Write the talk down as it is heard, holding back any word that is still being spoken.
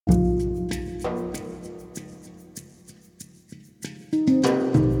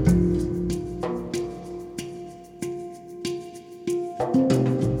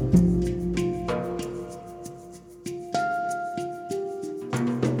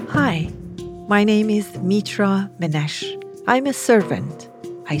Hi, my name is Mitra Manesh. I'm a servant.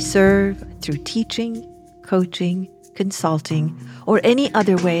 I serve through teaching, coaching, consulting, or any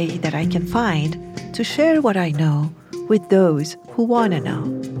other way that I can find to share what I know with those who want to know.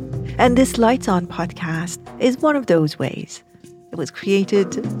 And this Lights On podcast is one of those ways. It was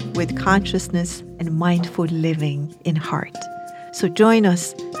created with consciousness and mindful living in heart. So join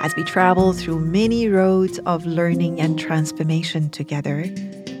us as we travel through many roads of learning and transformation together.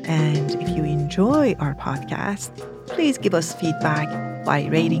 And if you enjoy our podcast, please give us feedback by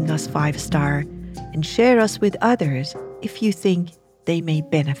rating us 5-star and share us with others if you think they may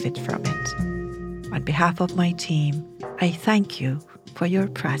benefit from it. On behalf of my team, I thank you for your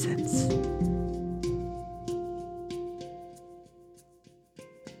presence.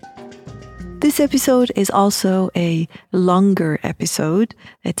 This episode is also a longer episode.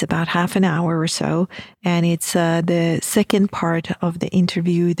 It's about half an hour or so, and it's the second part of the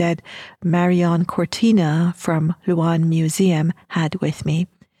interview that Marion Cortina from Luan Museum had with me.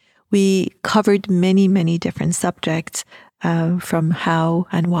 We covered many, many different subjects, from how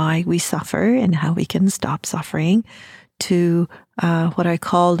and why we suffer and how we can stop suffering, to what I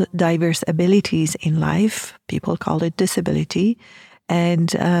called diverse abilities in life. People call it disability.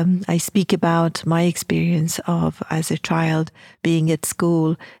 And I speak about my experience of, as a child, being at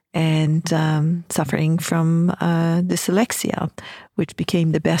school and suffering from dyslexia, which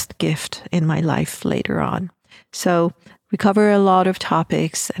became the best gift in my life later on. So we cover a lot of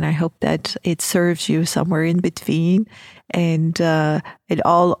topics, and I hope that it serves you somewhere in between. And it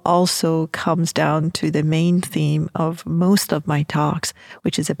all also comes down to the main theme of most of my talks,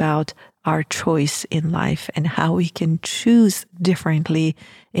 which is about our choice in life and how we can choose differently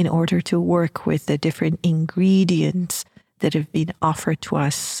in order to work with the different ingredients that have been offered to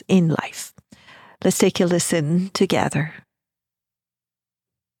us in life. Let's take a listen together.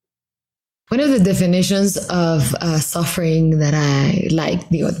 One of the definitions of suffering that I like,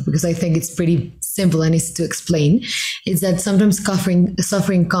 because I think it's pretty simple and easy to explain, is that sometimes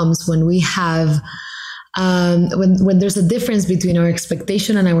suffering comes when we have when there's a difference between our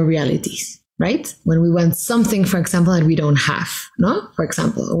expectation and our realities, right? When we want something, for example, that we don't have, no? For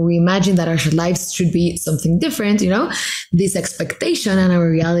example, or we imagine that our lives should be something different, this expectation and our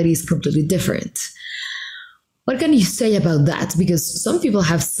reality is completely different. What can you say about that? Because some people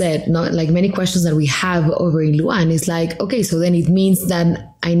have said, like many questions that we have over in Luan is like, okay, so then it means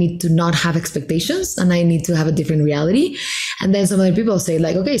that I need to not have expectations and I need to have a different reality. And then some other people say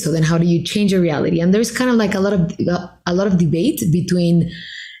like, okay, so then how do you change your reality? And there's kind of like a lot of debate between,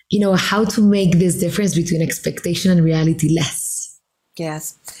 how to make this difference between expectation and reality less.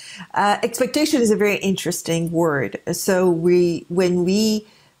 Yes. Expectation is a very interesting word. So when we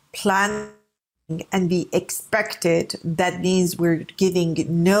plan and be expected, that means we're giving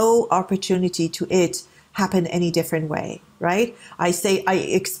no opportunity to it happen any different way, right? I say, I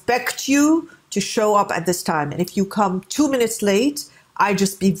expect you to show up at this time. And if you come 2 minutes late, I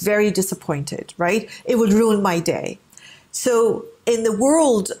just be very disappointed, right? It would ruin my day. So in the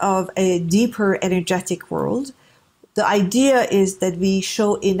world of a deeper energetic world, the idea is that we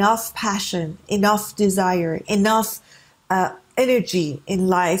show enough passion, enough desire, enough energy in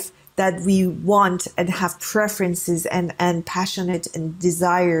life that we want and have preferences and passionate and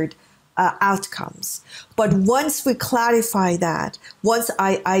desired outcomes. But once we clarify that, once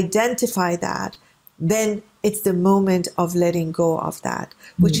I identify that, then it's the moment of letting go of that,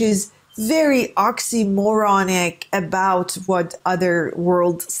 which is very oxymoronic about what other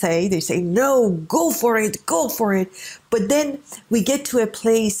worlds say. They say, no, go for it, go for it. But then we get to a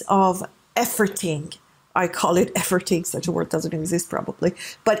place of efforting. I call it efforting, such a word doesn't exist probably.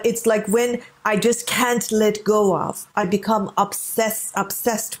 But it's like when I just can't let go of, I become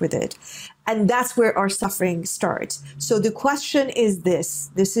obsessed with it. And that's where our suffering starts. So the question is this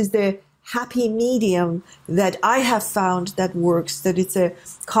is the happy medium that I have found that works, that it's a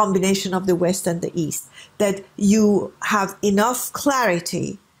combination of the West and the East, that you have enough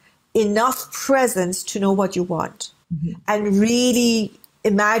clarity, enough presence to know what you want, and really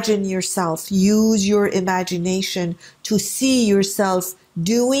imagine yourself, use your imagination to see yourself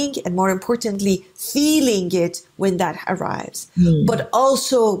doing, and more importantly, feeling it when that arrives. But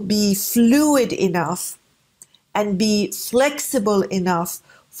also be fluid enough and be flexible enough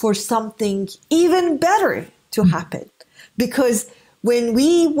for something even better to happen. Because when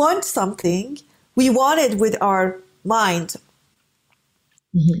we want something, we want it with our mind.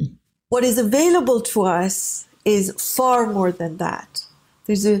 What is available to us is far more than that.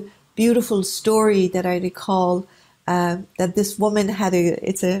 There's a beautiful story that I recall that this woman had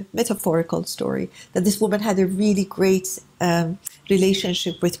it's a metaphorical story, that this woman had a really great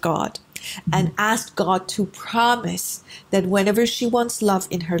relationship with God and asked God to promise that whenever she wants love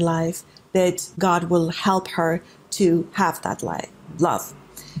in her life, that God will help her to have that love.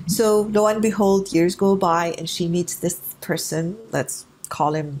 So lo and behold, years go by and she meets this person, let's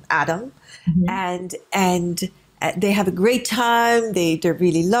call him Adam, and they have a great time. They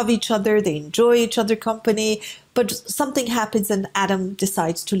really love each other. They enjoy each other company. But something happens and Adam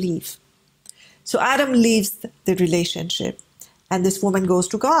decides to leave. So Adam leaves the relationship. And this woman goes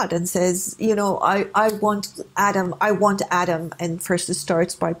to God and says, I want Adam. And first it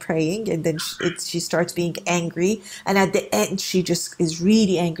starts by praying, and then she starts being angry. And at the end, she just is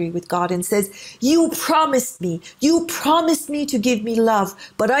really angry with God and says, you promised me to give me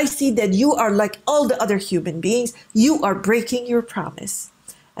love. But I see that you are like all the other human beings. You are breaking your promise.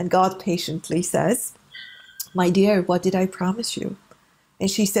 And God patiently says, my dear, what did I promise you? And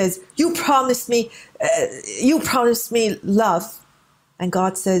she says, you promised me love. And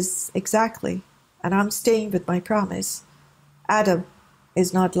God says, exactly. And I'm staying with my promise. Adam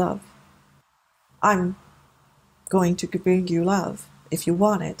is not love. I'm going to bring you love if you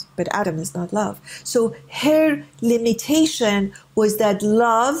want it, but Adam is not love. So her limitation was that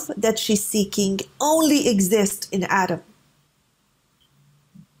love that she's seeking only exists in Adam.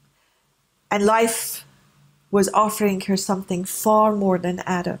 And life was offering her something far more than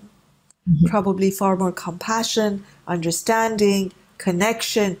Adam. Probably far more compassion, understanding,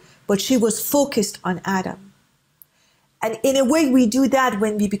 connection, but she was focused on Adam. And in a way, we do that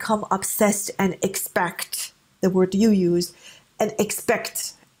when we become obsessed and expect, the word you use, and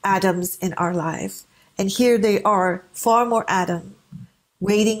expect Adams in our life. And here they are, far more Adam,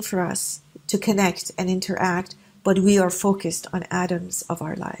 waiting for us to connect and interact, but we are focused on Adams of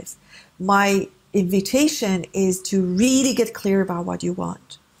our life. My invitation is to really get clear about what you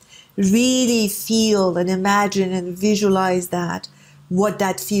want. Really feel and imagine and visualize that, what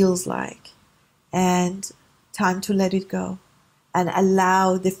that feels like, and time to let it go and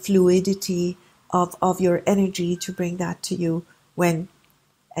allow the fluidity of your energy to bring that to you when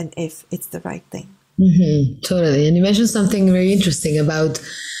and if it's the right thing. Totally. And you mentioned something very interesting about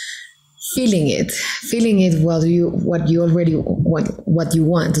feeling it what you already what you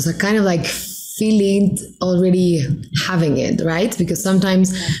want. It's a kind of like feeling already having it, right? Because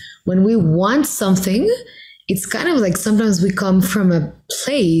sometimes when we want something, it's kind of like sometimes we come from a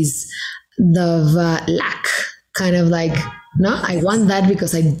place of lack, kind of like, no, I want that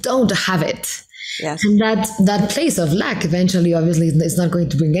because I don't have it. Yes. And that place of lack eventually, obviously, is not going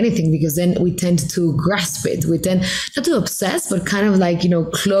to bring anything, because then we tend to grasp it. We tend not to obsess, but kind of like,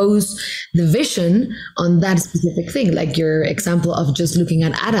 close the vision on that specific thing. Like your example of just looking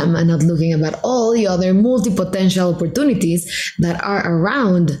at Adam and not looking about all the other multi-potential opportunities that are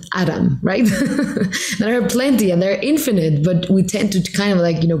around Adam, right? There are plenty and they're infinite, but we tend to kind of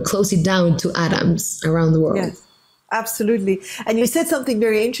like, close it down to Adams around the world. Yes. Absolutely. And you said something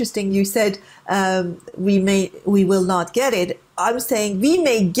very interesting. You said we will not get it. I'm saying we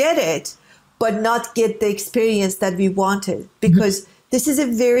may get it, but not get the experience that we wanted, because this is a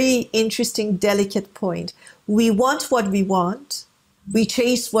very interesting, delicate point. We want what we want. We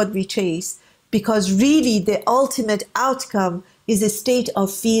chase what we chase, because really the ultimate outcome is a state of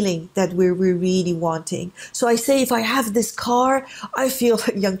feeling that we're really wanting. So I say, if I have this car, I feel,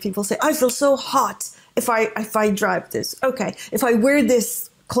 young people say, I feel so hot. If I drive this, okay, if I wear this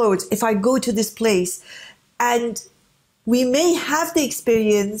clothes, if I go to this place, and we may have the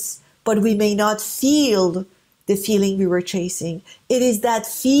experience, but we may not feel the feeling we were chasing. It is that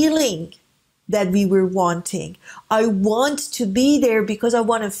feeling that we were wanting. I want to be there because I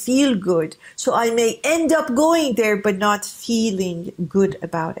want to feel good. So I may end up going there, but not feeling good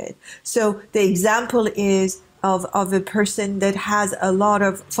about it. So the example is of a person that has a lot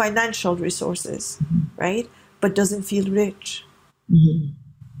of financial resources, right? But doesn't feel rich.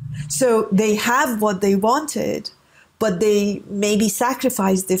 So they have what they wanted, but they maybe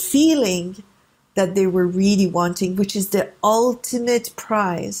sacrificed the feeling that they were really wanting, which is the ultimate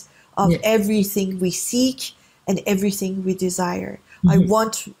prize of everything we seek and everything we desire. I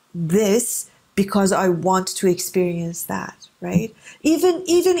want this because I want to experience that, right? Even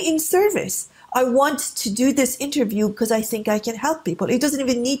in service. I want to do this interview because I think I can help people. It doesn't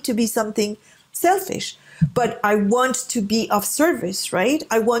even need to be something selfish, but I want to be of service, right?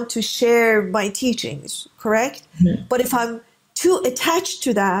 I want to share my teachings, correct? But if I'm too attached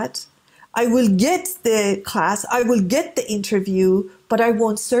to that, I will get the class, I will get the interview, but I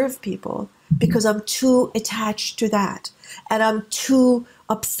won't serve people because I'm too attached to that. And I'm too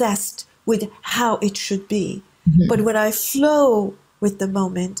obsessed with how it should be. But when I flow with the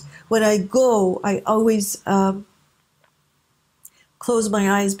moment, when I go, I always close my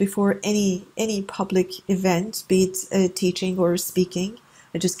eyes before any public event, be it teaching or speaking.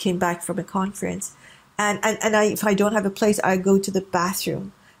 I just came back from a conference, and if I don't have a place, I go to the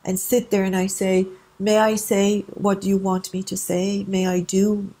bathroom and sit there and I say, may I say what you want me to say? May I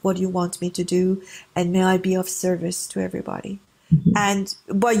do what you want me to do? And may I be of service to everybody? Mm-hmm. And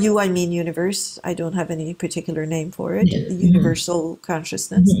by you, I mean universe. I don't have any particular name for it. Yeah. Universal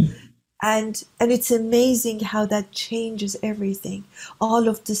consciousness. Mm-hmm. And it's amazing how that changes everything. All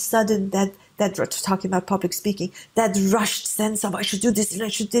of the sudden, that talking about public speaking, that rushed sense of I should do this and I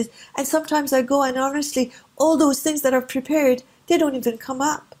should do this. And sometimes I go and honestly, all those things that I've prepared, they don't even come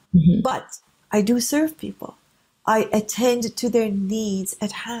up. Mm-hmm. But I do serve people. I attend to their needs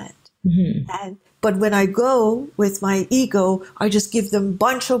at hand. Mm-hmm. But when I go with my ego, I just give them a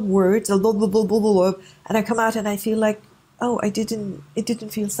bunch of words, blah, blah, blah, blah, blah, and I come out and I feel like, oh, it didn't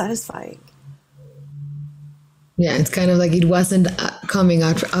feel satisfying. Yeah, it's kind of like it wasn't coming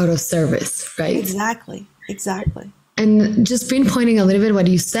out of service, right? Exactly. And just pinpointing a little bit what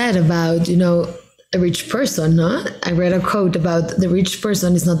you said about, a rich person, no? I read a quote about the rich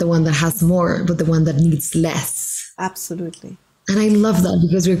person is not the one that has more, but the one that needs less. Absolutely. And I love that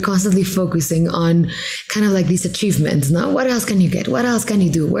because we're constantly focusing on kind of like these achievements, no? What else can you get? What else can you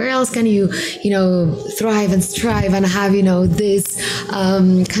do? Where else can you, thrive and strive and have, this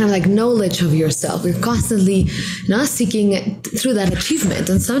kind of like knowledge of yourself? We're constantly seeking through that achievement.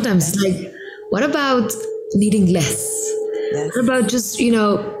 And sometimes it's like, what about needing less? Yes. What about just,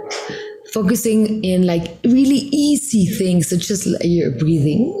 focusing in like really easy things, such as your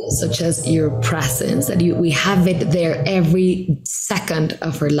breathing, such as your presence, that we have it there every second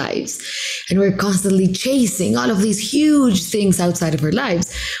of our lives. And we're constantly chasing all of these huge things outside of our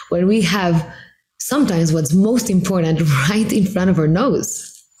lives when we have sometimes what's most important right in front of our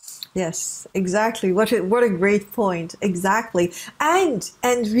nose. Yes, exactly. What a great point. Exactly. And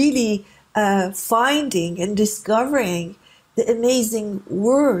really finding and discovering the amazing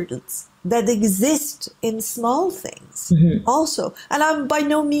worlds that exist in small things also. And I'm by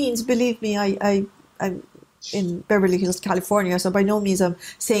no means, believe me, I'm in Beverly Hills, California, so by no means I'm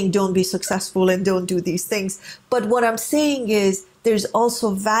saying don't be successful and don't do these things. But what I'm saying is there's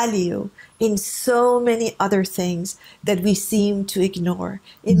also value in so many other things that we seem to ignore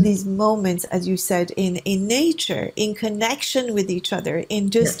in these moments, as you said, in nature, in connection with each other, in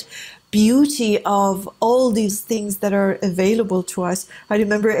just beauty of all these things that are available to us. I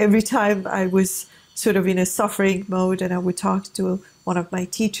remember every time I was sort of in a suffering mode and I would talk to one of my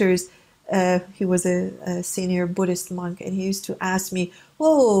teachers, he was a senior Buddhist monk, and he used to ask me,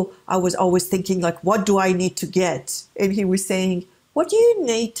 I was always thinking like, what do I need to get? And he was saying, what do you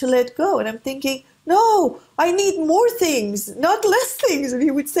need to let go? And I'm thinking, no, I need more things, not less things. And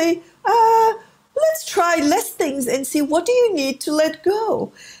he would say, let's try less things and see, what do you need to let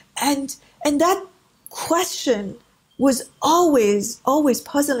go? And that question was always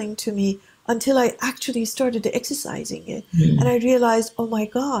puzzling to me until I actually started exercising it. And I realized, oh my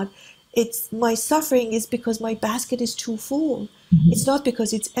God, my suffering is because my basket is too full. It's not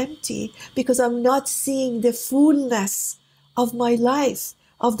because it's empty, because I'm not seeing the fullness of my life,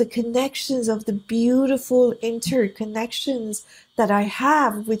 of the connections, of the beautiful interconnections that I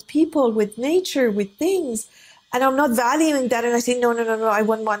have with people, with nature, with things. And I'm not valuing that. And I say, no, I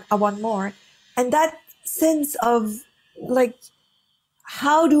want more. And that sense of like,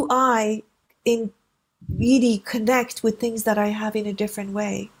 how do I really connect with things that I have in a different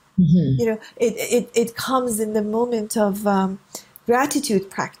way? It comes in the moment of gratitude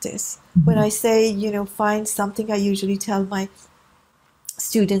practice. When I say, find something, I usually tell my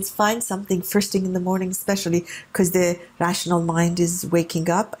students, find something first thing in the morning, especially because the rational mind is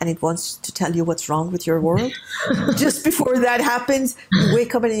waking up and it wants to tell you what's wrong with your world. Just before that happens, you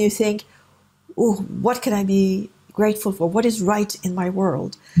wake up and you think, oh, what can I be grateful for? What is right in my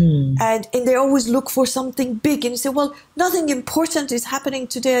world? And they always look for something big. And you say, well, nothing important is happening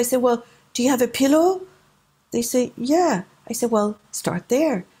today. I say, well, do you have a pillow? They say, yeah. I say, well, start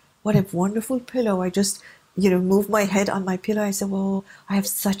there. What a wonderful pillow. I just move my head on my pillow. I say, well, I have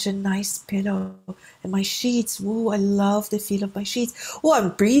such a nice pillow. And my sheets, I love the feel of my sheets. I'm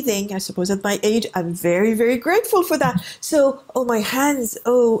breathing. I suppose at my age, I'm very, very grateful for that. So, my hands,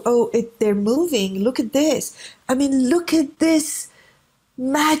 they're moving. Look at this. I mean, look at this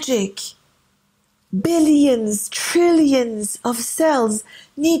magic. Billions, trillions of cells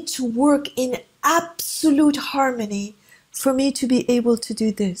need to work in absolute harmony for me to be able to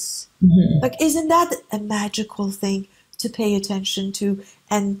do this. Like, isn't that a magical thing to pay attention to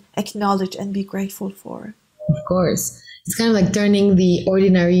and acknowledge and be grateful for? Of course. It's kind of like turning the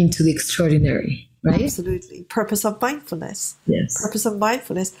ordinary into the extraordinary. right? Absolutely. Purpose of mindfulness. Yes. Purpose of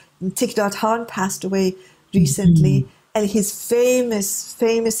mindfulness. And Thich Nhat Hanh passed away recently, and his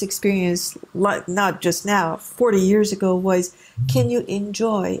famous experience, like not just now, 40 years ago, was, can you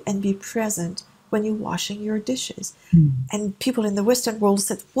enjoy and be present when you're washing your dishes? And people in the Western world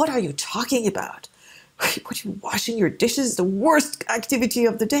said, what are you talking about? What, you washing your dishes? The worst activity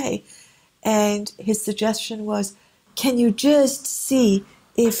of the day. And his suggestion was, can you just see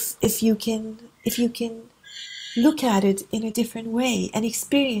if you can look at it in a different way and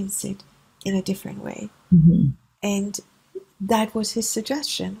experience it in a different way? And that was his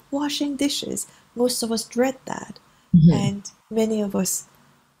suggestion. Washing dishes. Most of us dread that. And many of us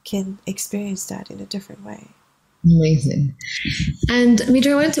can experience that in a different way. Amazing. And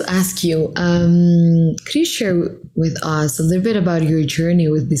Mitra, I wanted to ask you, could you share with us a little bit about your journey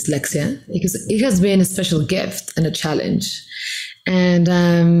with dyslexia? Because it has been a special gift and a challenge. And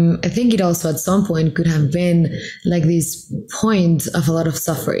I think it also at some point could have been like this point of a lot of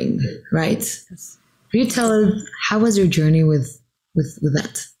suffering, right? Yes. Could you tell us, how was your journey with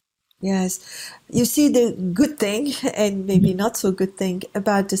that? Yes. You see, the good thing, and maybe not so good thing,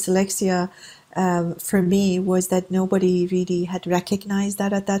 about dyslexia for me was that nobody really had recognized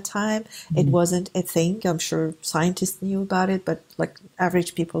that at that time. It wasn't a thing. I'm sure scientists knew about it, but like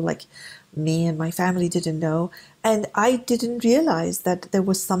average people like me and my family didn't know. And I didn't realize that there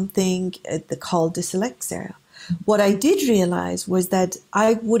was something called dyslexia. What I did realize was that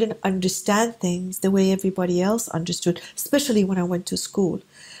I wouldn't understand things the way everybody else understood, especially when I went to school.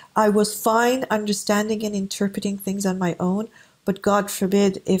 I was fine understanding and interpreting things on my own, but God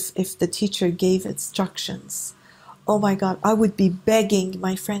forbid if the teacher gave instructions. Oh my God, I would be begging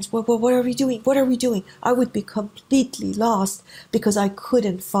my friends, what are we doing? What are we doing? I would be completely lost because I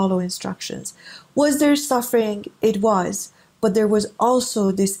couldn't follow instructions. Was there suffering? It was. But there was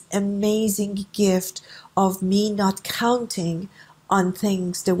also this amazing gift of me not counting on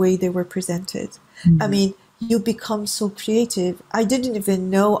things the way they were presented. I mean, you become so creative. I didn't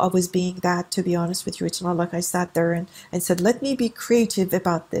even know I was being that, to be honest with you. It's not like I sat there and said, let me be creative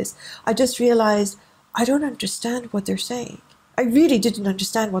about this. I just realized I don't understand what they're saying. I really didn't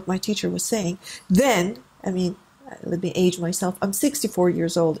understand what my teacher was saying. Then, I mean, let me age myself. I'm 64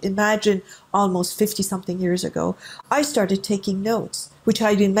 years old. Imagine almost 50 something years ago. I started taking notes, which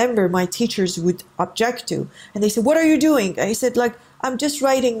I remember my teachers would object to. And they said, what are you doing? I said, like, I'm just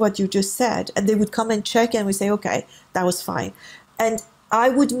writing what you just said. And they would come and check and we say, okay, that was fine. And I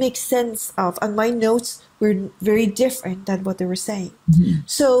would make sense of, and my notes were very different than what they were saying.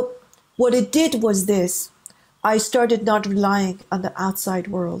 So what it did was this. I started not relying on the outside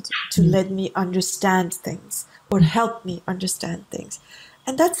world to let me understand things or help me understand things.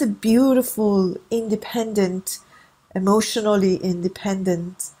 And that's a beautiful, independent, emotionally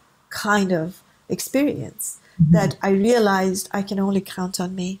independent kind of experience that I realized I can only count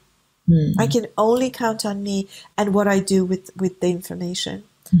on me. I can only count on me and what I do with the information.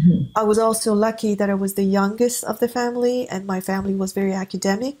 I was also lucky that I was the youngest of the family and my family was very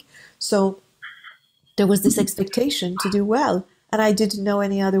academic. So there was this expectation to do well. And I didn't know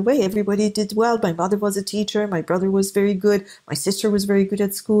any other way. Everybody did well. My mother was a teacher. My brother was very good. My sister was very good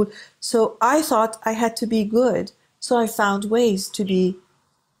at school. So I thought I had to be good. So I found ways to be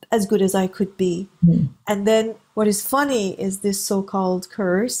as good as I could be. And then what is funny is this so-called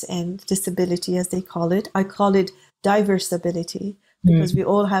curse and disability, as they call it. I call it diverse ability because we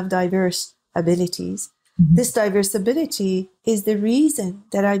all have diverse abilities. This diverse ability is the reason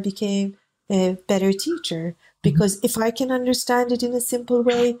that I became a better teacher, because if I can understand it in a simple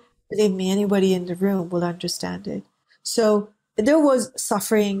way, believe me, anybody in the room will understand it. So there was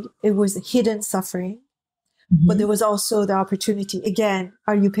suffering. It was hidden suffering. But there was also the opportunity. Again,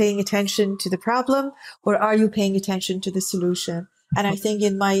 are you paying attention to the problem or are you paying attention to the solution? And I think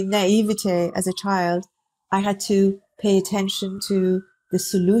in my naivete as a child, I had to pay attention to the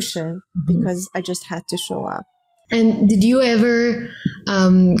solution because I just had to show up. And did you ever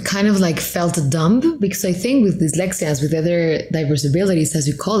kind of like felt dumb? Because I think with dyslexia, as with other diverse abilities, as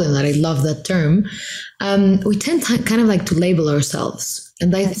you call them, that I love that term, we tend to kind of like to label ourselves.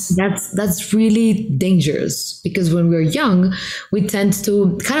 And that's really dangerous because when we're young, we tend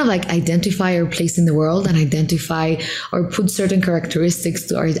to kind of like identify our place in the world and identify or put certain characteristics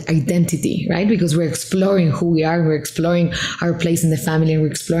to our identity, right? Because we're exploring who we are, we're exploring our place in the family, and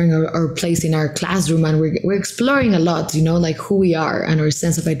we're exploring our place in our classroom, and we're exploring a lot, you know, like who we are and our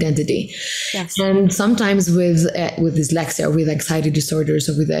sense of identity. Yes. And sometimes with dyslexia or with anxiety disorders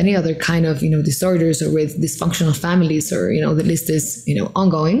or with any other kind of, you know, disorders or with dysfunctional families or, you know, the list is, you know,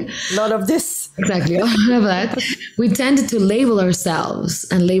 ongoing. A lot of this. Exactly. All of that. We tend to label ourselves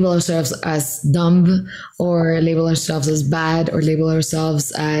and label ourselves as dumb, or label ourselves as bad, or label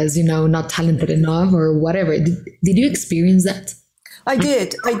ourselves as, not talented enough or whatever. Did you experience that? I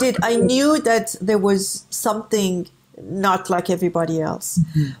did. I knew that there was something not like everybody else,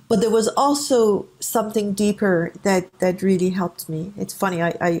 but there was also something deeper that really helped me. It's funny.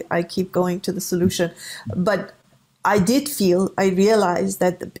 I keep going to the solution, but I realized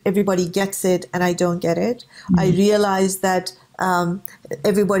that everybody gets it and I don't get it. I realized that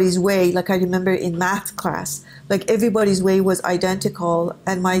everybody's way, like I remember in math class, like everybody's way was identical.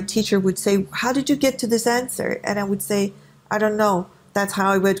 And my teacher would say, how did you get to this answer? And I would say, I don't know. That's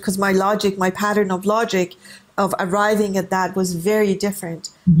how I would, because my pattern of logic of arriving at that was very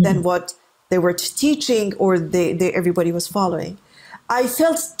different than what they were teaching or everybody was following. I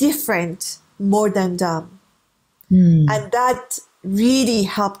felt different more than dumb. And that really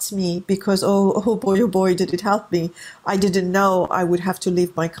helped me because, oh boy, did it help me. I didn't know I would have to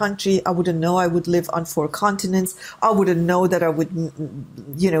leave my country. I wouldn't know I would live on 4 continents. I wouldn't know that I would,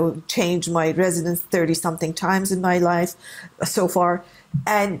 change my residence 30-something times in my life so far.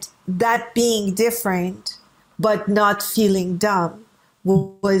 And that being different, but not feeling dumb,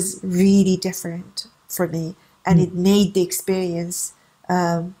 was really different for me. And it made the experience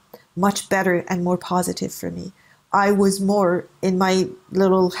much better and more positive for me. I was more in my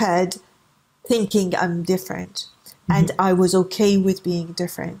little head thinking I'm different, and I was okay with being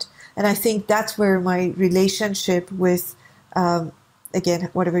different. And I think that's where my relationship with, again,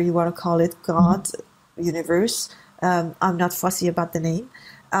 whatever you want to call it, God, universe, I'm not fussy about the name,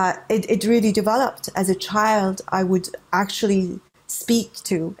 it really developed. As a child, I would actually speak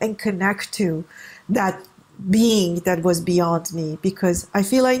to and connect to that being that was beyond me because I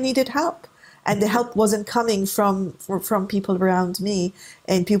feel I needed help. And the help wasn't coming from people around me.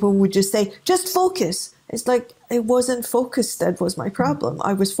 And people would just say, just focus. It's like, it wasn't focus that was my problem.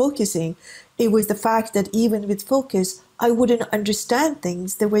 I was focusing. It was the fact that even with focus, I wouldn't understand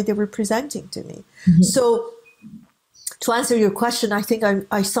things the way they were presenting to me. So to answer your question, I think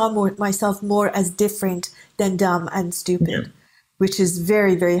I saw myself more as different than dumb and stupid, which is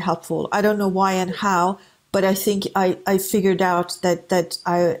very, very helpful. I don't know why and how, but I think I figured out that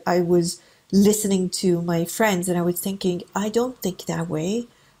I was listening to my friends and I was thinking, I don't think that way.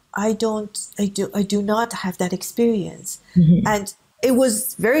 I do not have that experience. And it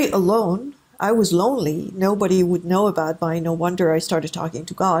was very alone. I was lonely. Nobody would know about mine. No wonder I started talking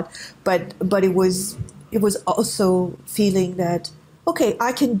to God. But it was also feeling that, okay,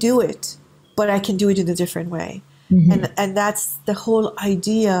 I can do it, but I can do it in a different way. And that's the whole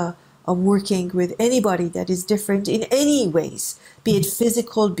idea of working with anybody that is different in any ways, be it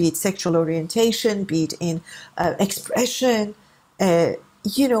physical, be it sexual orientation, be it in expression.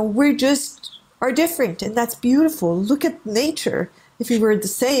 We just are different, and that's beautiful. Look at nature. If we were the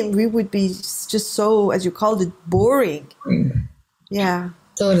same, we would be just so, as you called it, boring. Yeah.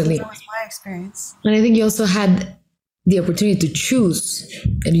 Totally. That was my experience. And I think you also had the opportunity to choose,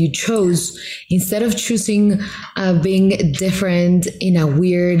 and you chose, instead of choosing being different in a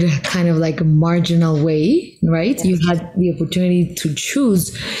weird kind of like marginal way, right? Yes. You had the opportunity to choose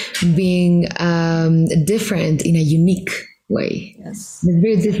being different in a unique way. Yes. It's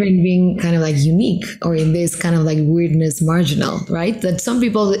very different being kind of like unique, or in this kind of like weirdness marginal, right? That some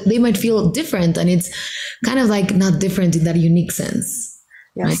people, they might feel different, and it's kind of like not different in that unique sense.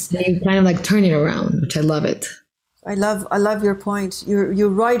 Yes. Right? They kind of like turn it around, which I love it. I love your point. You're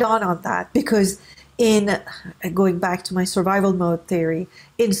right on that, because in going back to my survival mode theory,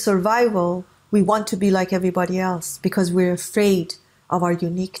 in survival, we want to be like everybody else because we're afraid of our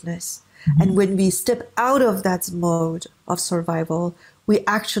uniqueness. And when we step out of that mode of survival, we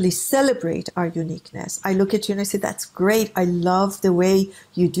actually celebrate our uniqueness. I look at you and I say, that's great. I love the way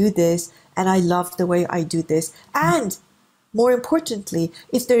you do this. And I love the way I do this. And more importantly,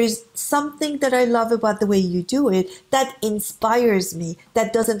 if there is something that I love about the way you do it, that inspires me,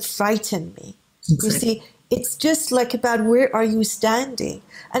 that doesn't frighten me. Exactly. You see, it's just like about where are you standing?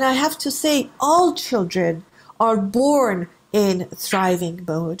 And I have to say, all children are born in thriving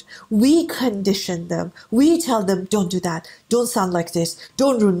mode. We condition them. We tell them, don't do that. Don't sound like this.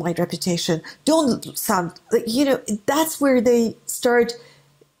 Don't ruin my reputation. Don't sound, that's where they start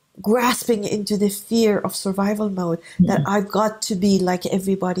grasping into the fear of survival mode, that I've got to be like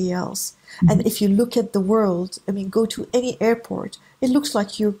everybody else. And if you look at the world, go to any airport, it looks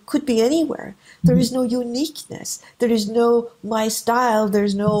like you could be anywhere. There is no uniqueness. There is no my style.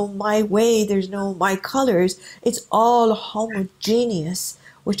 There's no my way. There's no my colors. It's all homogeneous,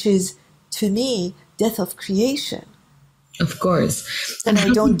 which is, to me, death of creation. Of course. And I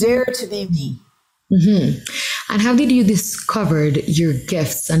don't dare to be me. And how did you discover your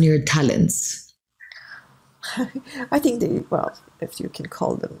gifts and your talents? I think well, if you can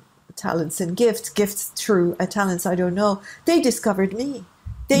call them talents and gifts through talents, I don't know. They discovered me.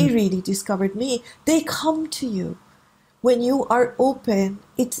 They really discovered me. They come to you. When you are open,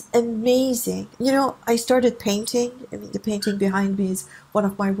 it's amazing. You know, I started painting. I mean, the painting behind me is one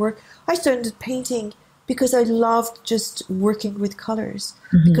of my work. I started painting because I loved just working with colors,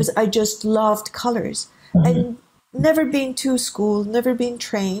 because I just loved colors. And never been to school, never been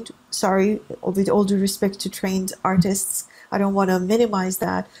trained. Sorry, with all due respect to trained artists, I don't want to minimize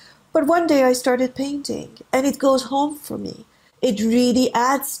that. But one day I started painting, and it goes home for me. It really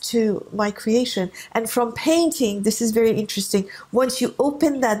adds to my creation. And from painting, this is very interesting. Once you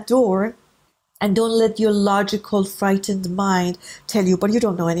open that door, and don't let your logical, frightened mind tell you, but you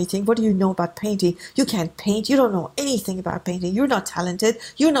don't know anything. What do you know about painting? You can't paint. You don't know anything about painting. You're not talented.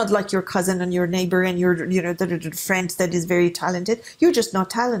 You're not like your cousin and your neighbor and your, the friend that is very talented. You're just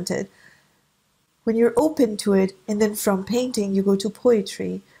not talented. When you're open to it, and then from painting, you go to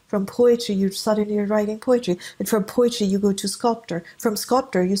poetry. From poetry, you suddenly are writing poetry. And from poetry, you go to sculptor. From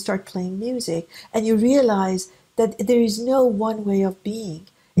sculptor, you start playing music. And you realize that there is no one way of being.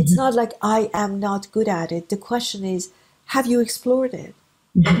 It's not like I am not good at it. The question is, have you explored it?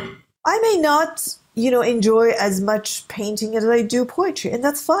 I may not, enjoy as much painting as I do poetry, and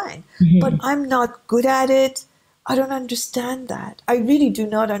that's fine. But I'm not good at it. I don't understand that. I really do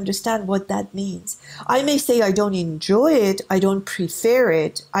not understand what that means. I may say I don't enjoy it. I don't prefer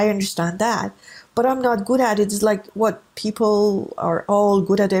it. I understand that. But I'm not good at it. It's like, what, people are all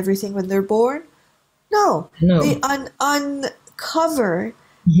good at everything when they're born? No. They uncover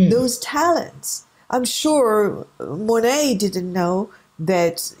those talents. I'm sure Monet didn't know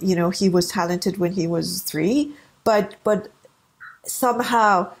that, he was talented when he was 3, but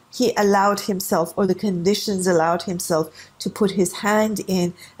somehow he allowed himself, or the conditions allowed himself, to put his hand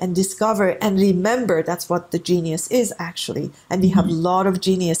in and discover and remember. That's what the genius is, actually. And we have a lot of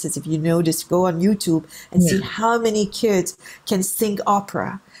geniuses. If you notice, go on YouTube and see how many kids can sing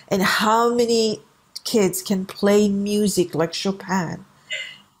opera and how many kids can play music like Chopin.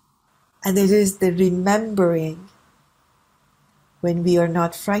 And it is the remembering. When we are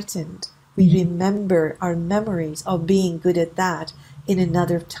not frightened, we remember our memories of being good at that in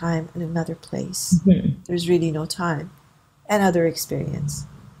another time and another place. There's really no time. Another experience.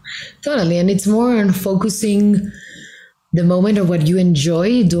 Totally. And it's more on focusing the moment of what you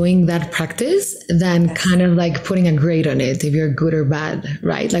enjoy doing that practice than kind of like putting a grade on it, if you're good or bad,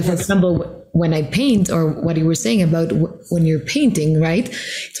 right? Like, for example, when I paint, or what you were saying about when you're painting, right?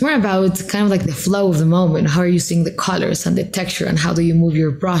 It's more about kind of like the flow of the moment. How are you seeing the colors and the texture, and how do you move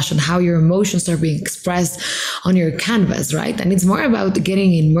your brush, and how your emotions are being expressed on your canvas, right? And it's more about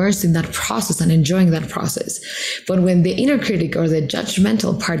getting immersed in that process and enjoying that process. But when the inner critic or the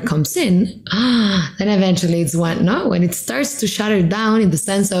judgmental part comes in, then eventually it's when it starts to shatter down, in the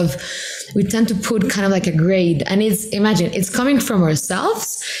sense of we tend to put kind of like a grade. And it's coming from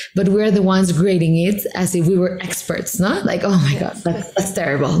ourselves, but we're the ones grading it as if we were experts, no? Like, oh my God, that's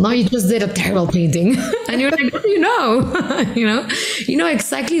terrible. No, you just did a terrible painting. And you're like, what do you know? You know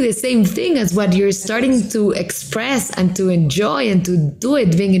exactly the same thing as what you're starting to express and to enjoy and to do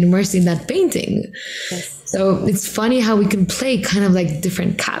it, being immersed in that painting. Yes. So it's funny how we can play kind of like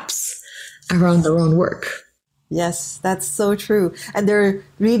different caps around our own work. Yes, that's so true. And there are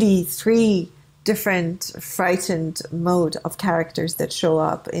really 3 different frightened mode of characters that show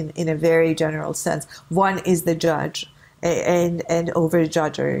up in a very general sense. One is the judge and over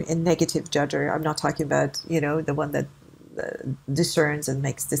judger and negative judger. I'm not talking about, the one that discerns and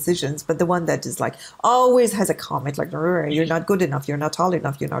makes decisions, but the one that is like always has a comment like, you're not good enough, you're not tall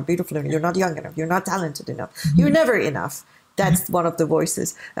enough, you're not beautiful enough, you're not young enough, you're not talented enough, you're never enough. That's one of the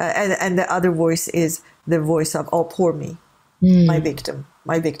voices. And the other voice is the voice of, oh, poor me, my victim.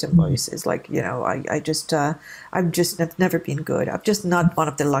 My victim voice is like, I've just never been good. I'm just not one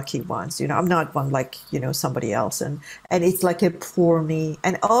of the lucky ones. I'm not one like, somebody else. And it's like a poor me.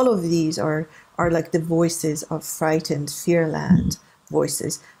 And all of these are like the voices of frightened fearland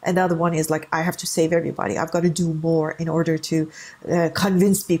voices. And the other one is like, I have to save everybody. I've got to do more in order to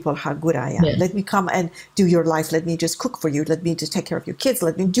convince people how good I am. Yes. Let me come and do your life. Let me just cook for you. Let me just take care of your kids.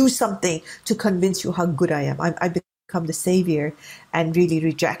 Let me do something to convince you how good I am. I become the savior and really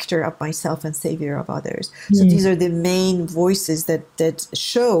rejecter of myself and savior of others. So these are the main voices that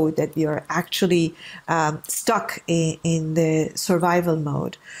show that we are actually stuck in the survival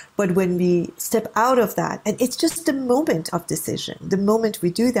mode. But when we step out of that, and it's just the moment of decision, the moment we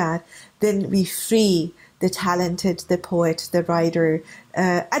do that, then we free the talented, the poet, the writer,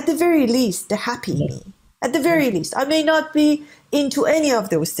 at the very least, the happy me. At the very least, I may not be into any of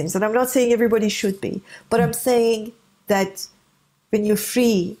those things, and I'm not saying everybody should be, but I'm saying that when you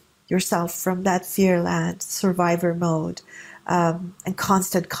free yourself from that fearland, survivor mode, and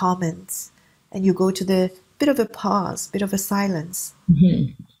constant comments, and you go to the bit of a pause, bit of a silence,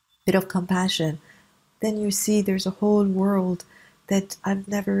 bit of compassion, then you see there's a whole world that I've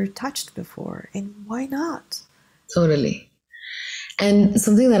never touched before, and why not? Totally. And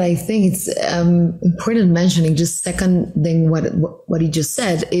something that I think it's important mentioning, just seconding what you just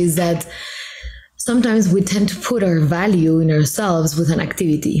said, is that sometimes we tend to put our value in ourselves with an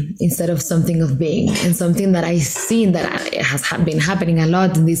activity instead of something of being. And something that I've seen that has been happening a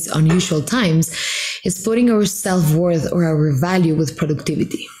lot in these unusual times is putting our self-worth or our value with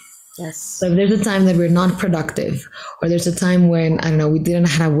productivity. Yes. So if there's a time that we're not productive, or there's a time when, I don't know, we didn't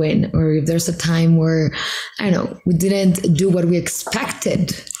have a win, or if there's a time where, I don't know, we didn't do what we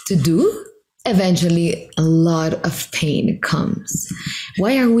expected to do, eventually a lot of pain comes.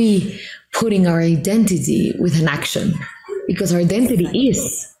 Why are we putting our identity with an action? Because our identity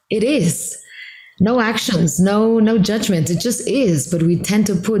is no actions, no judgment. It just is. But we tend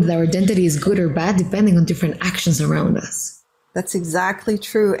to put that our identity is good or bad depending on different actions around us. That's exactly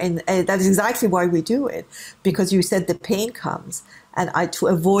true. And that is exactly why we do it. Because you said the pain comes. And to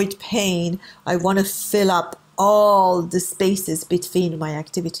avoid pain, I want to fill up all the spaces between my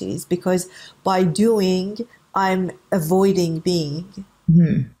activities. Because by doing, I'm avoiding being.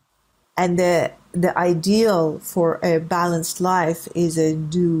 Mm-hmm. And the ideal for a balanced life is a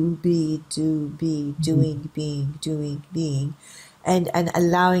doing, being. And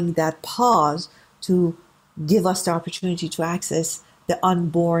allowing that pause to give us the opportunity to access the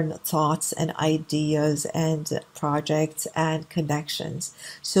unborn thoughts and ideas and projects and connections.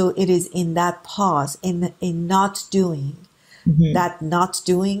 So it is in that pause, in not doing, that not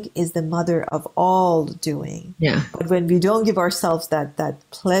doing is the mother of all doing. Yeah. But when we don't give ourselves that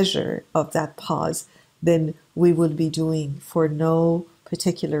pleasure of that pause, then we will be doing for no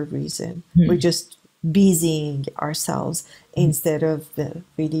particular reason. We're just busying ourselves instead of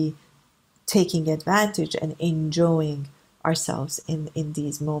really taking advantage and enjoying ourselves in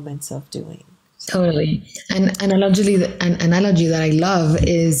these moments of doing. So. Totally. And an analogy that I love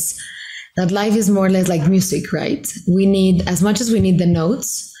is that life is more or less like music, right? We need, as much as we need the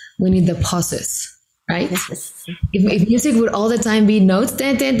notes, we need the pauses, right? Yes. If music would all the time be notes,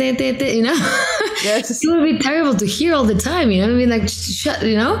 you know, yes. It would be terrible to hear all the time, you know, I mean, like, shut,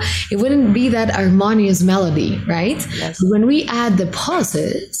 you know, it wouldn't be that harmonious melody, right? Yes. When we add the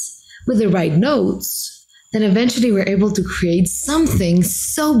pauses with the right notes, then eventually we're able to create something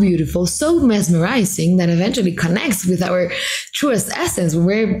so beautiful, so mesmerizing that eventually connects with our truest essence. When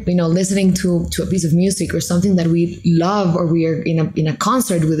we're, you know, listening to a piece of music or something that we love, or we are in a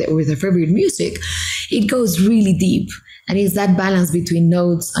concert with our favorite music, it goes really deep. And it's that balance between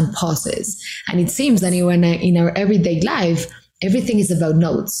notes and pauses. And it seems that in our everyday life, everything is about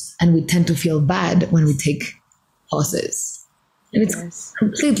notes, and we tend to feel bad when we take pauses. And it's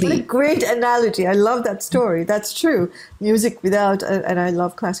completely... What a great analogy. I love that story. That's true. Music without, and I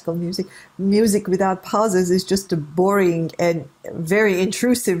love classical music, music without pauses is just a boring and very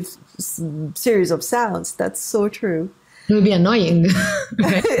intrusive series of sounds. That's so true. It would be annoying.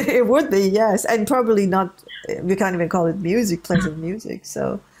 Right? It would be, yes. And probably not, we can't even call it music, pleasant music.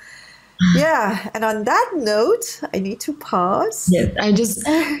 So... yeah, and on that note, I need to pause. Yes, I just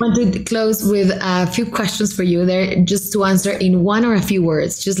wanted to close with a few questions for you there, just to answer in one or a few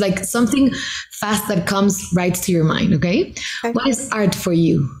words, just like something fast that comes right to your mind, okay? What is art for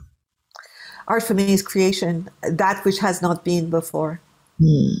you? Art for me is creation, that which has not been before.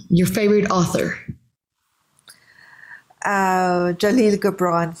 Your favorite author? Jalil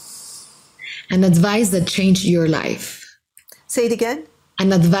Gibran. An advice that changed your life? Say it again.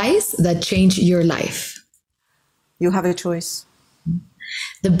 An advice that changed your life? You have a choice.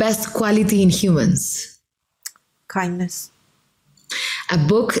 The best quality in humans? Kindness. A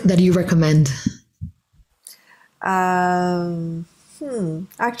book that you recommend?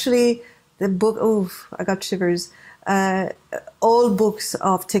 Actually, the book, I got shivers. All books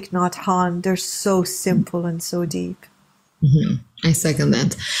of Thich Nhat Hanh, they're so simple and so deep. I second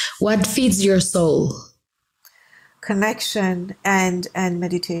that. What feeds your soul? Connection and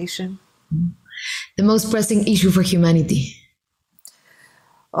meditation. The most pressing issue for humanity?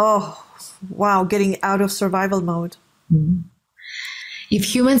 Oh, wow, getting out of survival mode.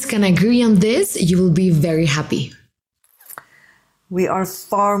 If humans can agree on this, you will be very happy. We are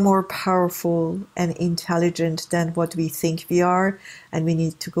far more powerful and intelligent than what we think we are, and we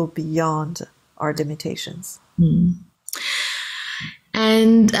need to go beyond our limitations.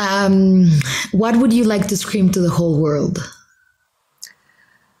 And what would you like to scream to the whole world?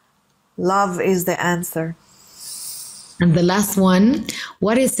 Love is the answer. And the last one,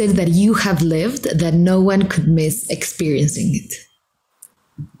 what is it that you have lived that no one could miss experiencing it?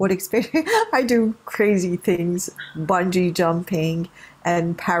 What experience? I do crazy things, bungee jumping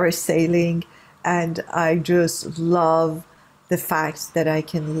and parasailing, and I just love the fact that I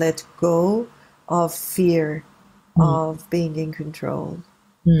can let go of fear of being in control.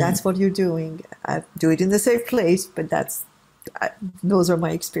 That's what you're doing. I do it in the safe place, but those are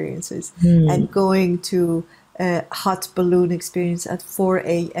my experiences. And going to a hot balloon experience at 4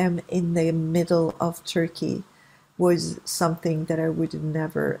 a.m. in the middle of Turkey was something that I would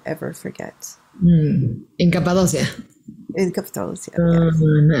never, ever forget. In Cappadocia? In Cappadocia, yes.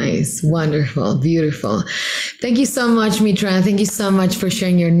 Nice. Wonderful. Beautiful. Thank you so much, Mitra. Thank you so much for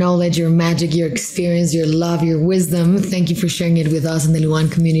sharing your knowledge, your magic, your experience, your love, your wisdom. Thank you for sharing it with us in the Luan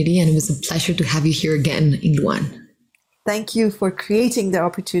community. And it was a pleasure to have you here again in Luan. Thank you for creating the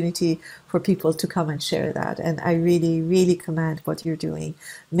opportunity for people to come and share that. And I really, really commend what you're doing.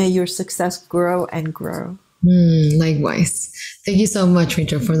 May your success grow and grow. Likewise. Thank you so much,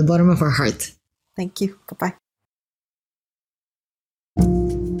 Mitra, from the bottom of our heart. Thank you. Bye-bye.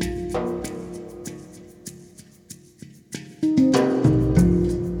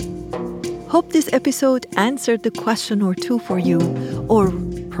 Hope this episode answered the question or two for you, or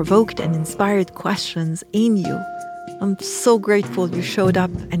provoked and inspired questions in you. I'm so grateful you showed up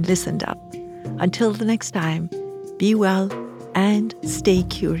and listened up. Until the next time, be well and stay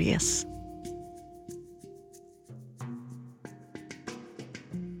curious.